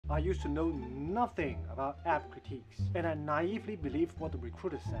I used to know nothing about app critiques, and I naively believed what the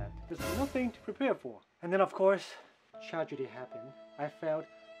recruiter said. There's nothing to prepare for. And then of course, tragedy happened. I failed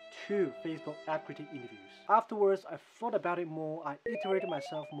 2 Facebook app critique interviews. Afterwards, I thought about it more, I iterated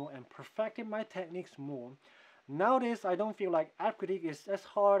myself more and perfected my techniques more. Nowadays, I don't feel like app critique is as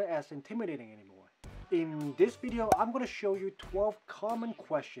hard as intimidating anymore. In this video, I'm going to show you 12 common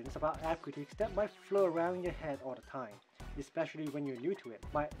questions about app critiques that might float around in your head all the time, especially when you're new to it.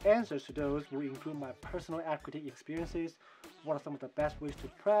 My answers to those will include my personal app critique experiences, what are some of the best ways to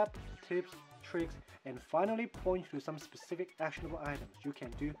prep, tips, tricks, and finally point to some specific actionable items you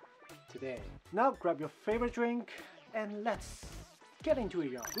can do today. Now grab your favorite drink and let's get into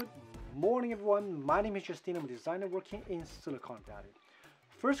it, y'all. Good morning everyone, my name is Justine. I'm a designer working in Silicon Valley.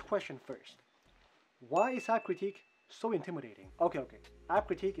 First question first. Why is app critique so intimidating? Okay, app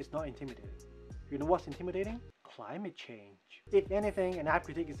critique is not intimidating. You know what's intimidating? Climate change. If anything, an app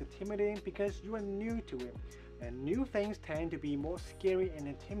critique is intimidating because you are new to it. And new things tend to be more scary and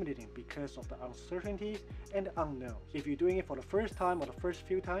intimidating because of the uncertainties and the unknowns. If you're doing it for the first time or the first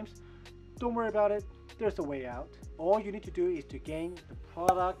few times, don't worry about it, there's a way out. All you need to do is to gain the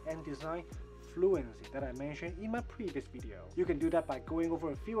product and design fluency that I mentioned in my previous video. You can do that by going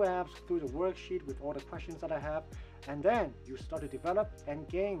over a few apps through the worksheet with all the questions that I have, and then you start to develop and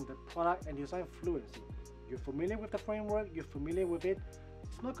gain the product and design fluency. You're familiar with the framework, you're familiar with it,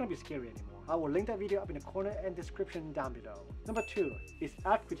 it's not going to be scary anymore. I will link that video up in the corner and description down below. Number 2, is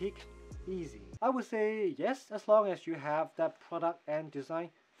app critique easy? I would say yes, as long as you have that product and design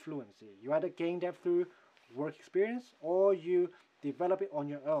fluency. You either gain that through work experience or you develop it on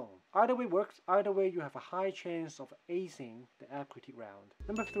your own. Either way works, either way you have a high chance of acing the app critique round.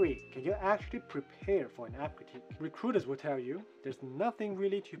 Number 3, can you actually prepare for an app critique? Recruiters will tell you there's nothing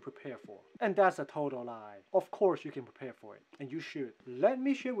really to prepare for. And that's a total lie. Of course you can prepare for it, and you should. Let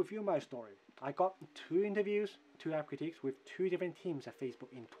me share with you my story. I got 2 interviews, 2 app critiques with 2 different teams at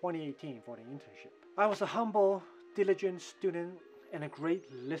Facebook in 2018 for the internship. I was a humble, diligent student and a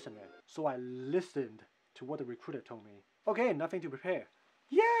great listener, so I listened to what the recruiter told me. Okay, nothing to prepare.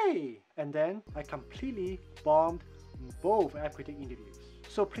 Yay! And then I completely bombed both app critique interviews.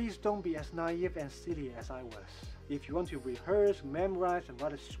 So please don't be as naive and silly as I was. If you want to rehearse, memorize, and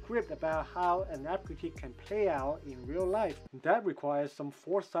write a script about how an app critique can play out in real life, that requires some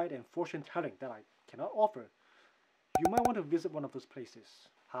foresight and fortune telling that I cannot offer. You might want to visit one of those places.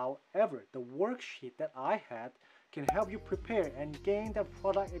 However, the worksheet that I had can help you prepare and gain that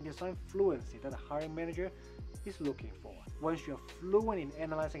product and design fluency that a hiring manager is looking for. Once you're fluent in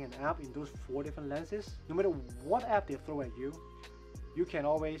analyzing an app in those 4 different lenses, no matter what app they throw at you, you can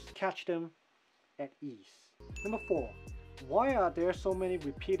always catch them at ease. Number 4, why are there so many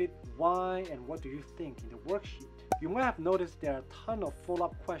repeated why and what do you think in the worksheet? You might have noticed there are a ton of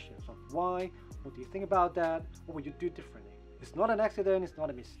follow-up questions of why, what do you think about that, what would you do differently? It's not an accident, it's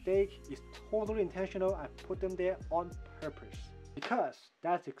not a mistake, it's totally intentional. I put them there on purpose. Because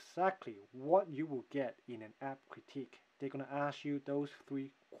that's exactly what you will get in an app critique. They're gonna ask you those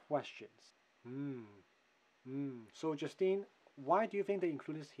 3 questions. So Justine, why do you think they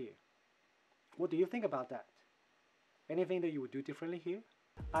include this here? What do you think about that? Anything that you would do differently here?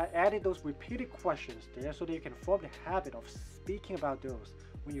 I added those repeated questions there so that you can form the habit of speaking about those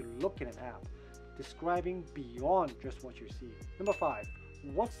when you look at an app, describing beyond just what you see. Number 5.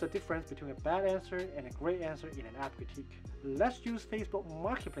 What's the difference between a bad answer and a great answer in an app critique? Let's use Facebook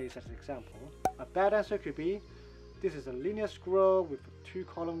Marketplace as an example. A bad answer could be, this is a linear scroll with a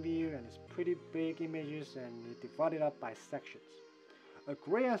 2-column view and it's pretty big images and it divided up by sections. A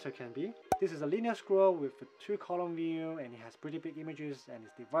great answer can be, this is a linear scroll with a 2-column view and it has pretty big images and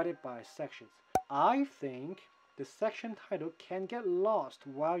it's divided by sections. I think the section title can get lost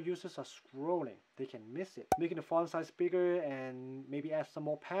while users are scrolling. They can miss it. Making the font size bigger and maybe add some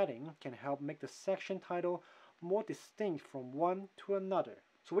more padding can help make the section title more distinct from one to another.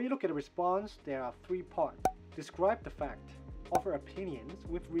 So when you look at the response, there are 3 parts. Describe the fact, offer opinions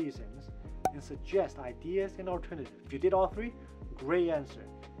with reasons, and suggest ideas and alternatives. If you did all 3, great answer.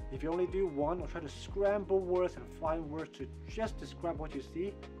 If you only do 1 or try to scramble words and find words to just describe what you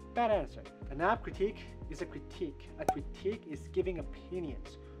see, bad answer. An app critique is a critique. A critique is giving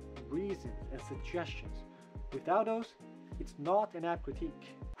opinions, reasons, and suggestions. Without those, it's not an app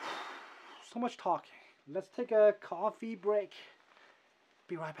critique. So much talking. Let's take a coffee break.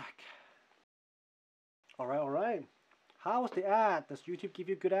 Be right back. Alright. How was the ad? Does YouTube give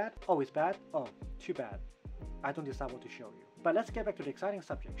you good ad? Oh, it's bad? Oh, too bad. I don't decide what to show you. But let's get back to the exciting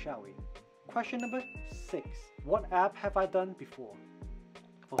subject, shall we? Question number 6. What app have I done before?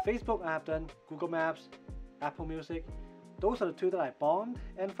 For Facebook, I have done Google Maps, Apple Music, those are the two that I bombed,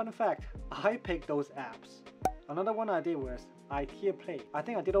 and fun fact, I picked those apps. Another one I did was IKEA Play. I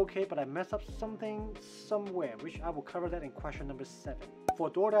think I did okay, but I messed up something somewhere, which I will cover that in question number 7. For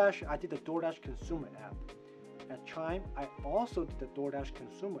DoorDash, I did the DoorDash consumer app. At Chime, I also did the DoorDash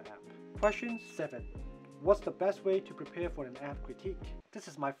consumer app. Question 7. What's the best way to prepare for an app critique? This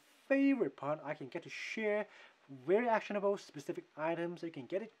is my favorite part. I can get to share very actionable specific items so you can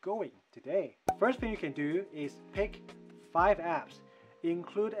get it going today. First thing you can do is pick 5 apps.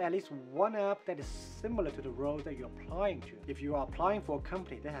 Include at least one app that is similar to the role that you're applying to. If you are applying for a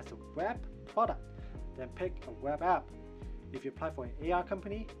company that has a web product, then pick a web app. If you apply for an AR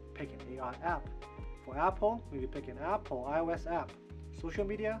company, pick an AR app. For Apple, maybe pick an Apple iOS app. Social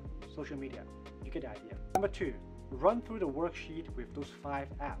media, social media. You get the idea. Number 2, run through the worksheet with those 5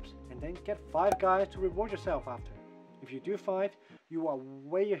 apps and then get 5 guys to reward yourself after. If you do 5, you are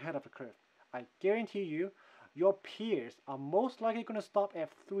way ahead of the curve. I guarantee you, your peers are most likely going to stop at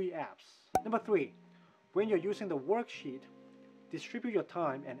 3 apps. Number 3, when you're using the worksheet, distribute your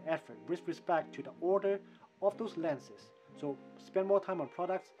time and effort with respect to the order of those lenses. So spend more time on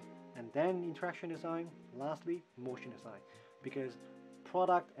products and then interaction design, lastly motion design, because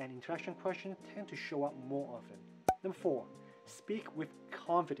product and interaction questions tend to show up more often. Number 4, speak with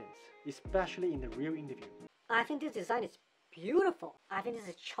confidence, especially in the real interview. I think this design is beautiful. I think this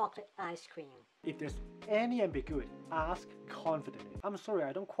is chocolate ice cream. If there's any ambiguity, ask confidently. I'm sorry,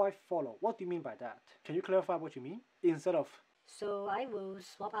 I don't quite follow. What do you mean by that? Can you clarify what you mean? Instead of... So I will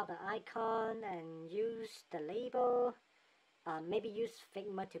swap out the icon and use the label. Maybe use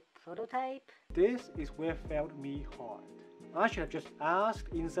Figma to prototype. This is where failed me hard. I should have just asked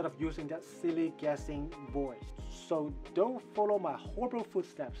instead of using that silly guessing voice. So don't follow my horrible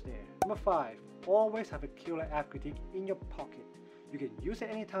footsteps there. Number 5, always have a killer app critique in your pocket. You can use it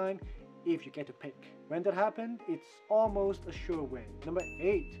anytime if you get to pick. When that happens, it's almost a sure win. Number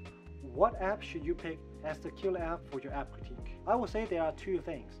 8, what app should you pick as the killer app for your app critique? I would say there are 2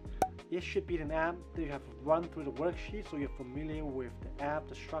 things. It should be an app that you have run through the worksheet so you're familiar with the app,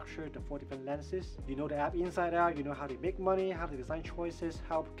 the structure, the 4 different lenses. You know the app inside out, you know how they make money, how they design choices,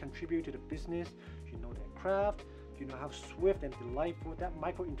 how to contribute to the business, you know their craft, you know how swift and delightful that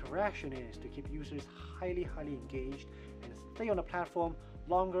micro interaction is to keep users highly engaged and stay on the platform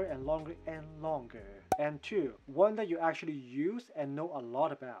longer and longer and longer. And 2, one that you actually use and know a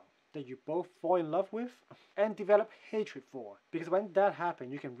lot about, that you both fall in love with and develop hatred for. Because when that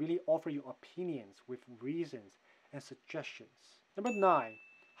happens, you can really offer your opinions with reasons and suggestions. Number 9,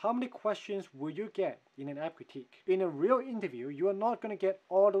 how many questions will you get in an app critique? In a real interview, you are not going to get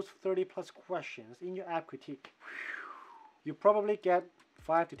all those 30+ questions in your app critique. You probably get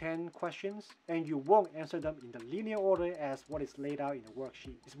 5 to 10 questions, and you won't answer them in the linear order as what is laid out in the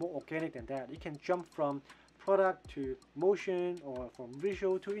worksheet. It's more organic than that. You can jump from product to motion or from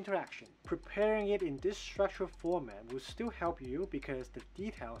visual to interaction. Preparing it in this structured format will still help you because the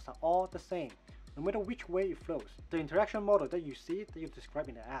details are all the same, no matter which way it flows. The interaction model that you see that you describe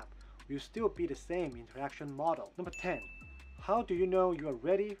in the app will still be the same interaction model. Number 10, how do you know you are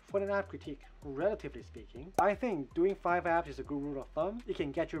ready for an app critique? Relatively speaking, I think doing 5 apps is a good rule of thumb. It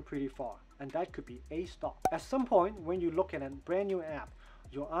can get you pretty far, and that could be a stop. At some point, when you look at a brand new app,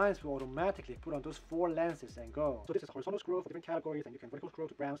 your eyes will automatically put on those 4 lenses and go. So this is a horizontal scroll for different categories, and you can vertical scroll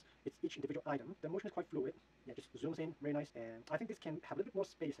to browse. It's each individual item. The motion is quite fluid. Yeah, just zooms in, very nice. And I think this can have a little bit more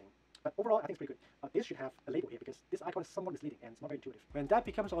spacing. But overall, I think it's pretty good. This should have a label here because this icon is somewhat misleading and it's not very intuitive. When that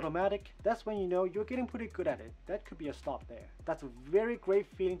becomes automatic, that's when you know you're getting pretty good at it. That could be a stop there. That's a very great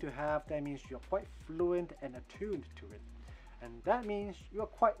feeling to have. That means you're quite fluent and attuned to it. And that means you're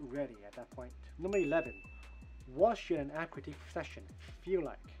quite ready at that point. Number 11, what should an app critique session feel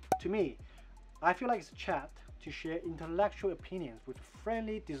like? To me, I feel like it's a chat to share intellectual opinions with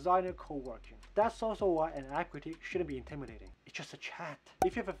friendly designer co-working. That's also why an app critique shouldn't be intimidating. It's just a chat.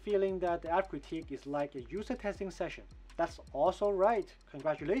 If you have a feeling that the app critique is like a user testing session, that's also right.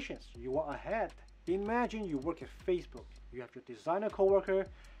 Congratulations, you are ahead. Imagine you work at Facebook. You have your designer co-worker.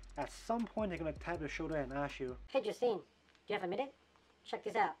 At some point, they're gonna tap your shoulder and ask you, "Hey Justine, do you have a minute? Check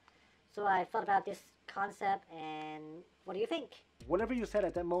this out. So I thought about this concept and what do you think?" Whatever you said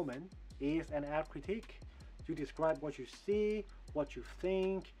at that moment is an app critique. You describe what you see, what you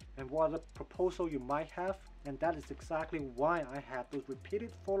think, and what other proposal you might have, and that is exactly why I have those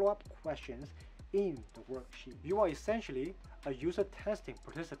repeated follow-up questions in the worksheet. You are essentially a user testing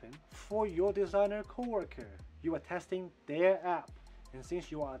participant for your designer coworker. You are testing their app, and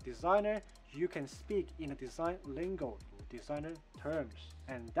since you are a designer, you can speak in a design lingo, in designer terms,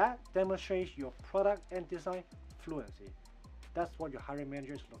 and that demonstrates your product and design fluency. That's what your hiring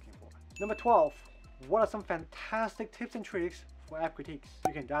manager is looking for. Number 12, what are some fantastic tips and tricks for app critiques?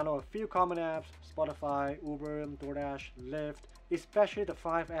 You can download a few common apps, Spotify, Uber, DoorDash, Lyft, especially the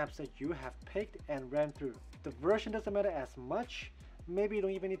 5 apps that you have picked and ran through. The version doesn't matter as much, maybe you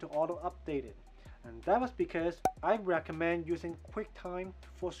don't even need to auto-update it. And that was because I recommend using QuickTime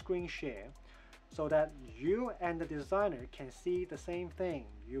for screen share so that you and the designer can see the same thing.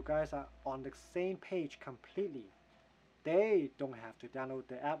 You guys are on the same page completely. They don't have to download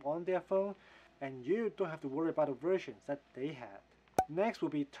the app on their phone, and you don't have to worry about the versions that they had. Next will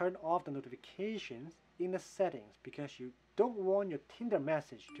be turn off the notifications in the settings because you don't want your Tinder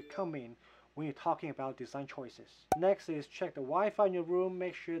message to come in when you're talking about design choices. Next is check the Wi-Fi in your room,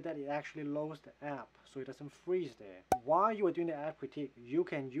 make sure that it actually loads the app so it doesn't freeze there. While you are doing the app critique, you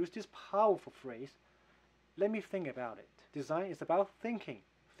can use this powerful phrase, let me think about it. Design is about thinking.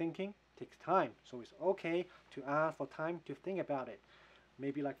 Thinking takes time, so it's okay to ask for time to think about it.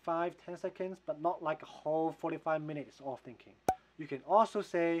 Maybe like 5-10 seconds, but not like a whole 45 minutes of thinking. You can also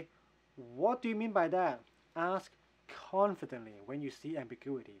say, what do you mean by that? Ask confidently when you see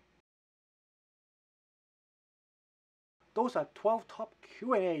ambiguity. Those are 12 top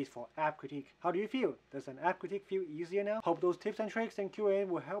Q&As for app critique. How do you feel? Does an app critique feel easier now? Hope those tips and tricks and Q&A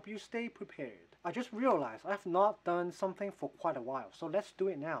will help you stay prepared. I just realized I've not done something for quite a while, so let's do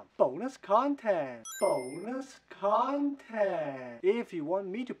it now. Bonus content! Bonus content! If you want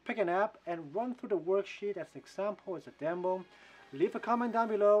me to pick an app and run through the worksheet as an example as a demo, leave a comment down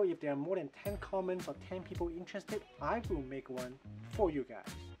below. If there are more than 10 comments or 10 people interested, I will make one for you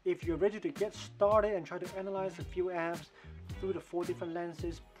guys. If you're ready to get started and try to analyze a few apps through the 4 different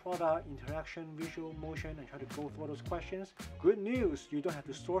lenses, product, interaction, visual, motion, and try to go through those questions, good news, you don't have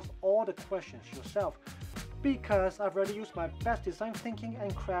to source all the questions yourself because I've already used my best design thinking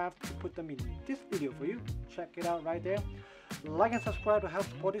and craft to put them in this video for you. Check it out right there. Like and subscribe to help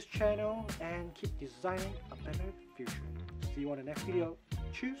support this channel and keep designing a better future. See you on the next video.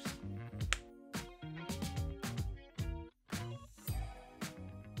 Cheers!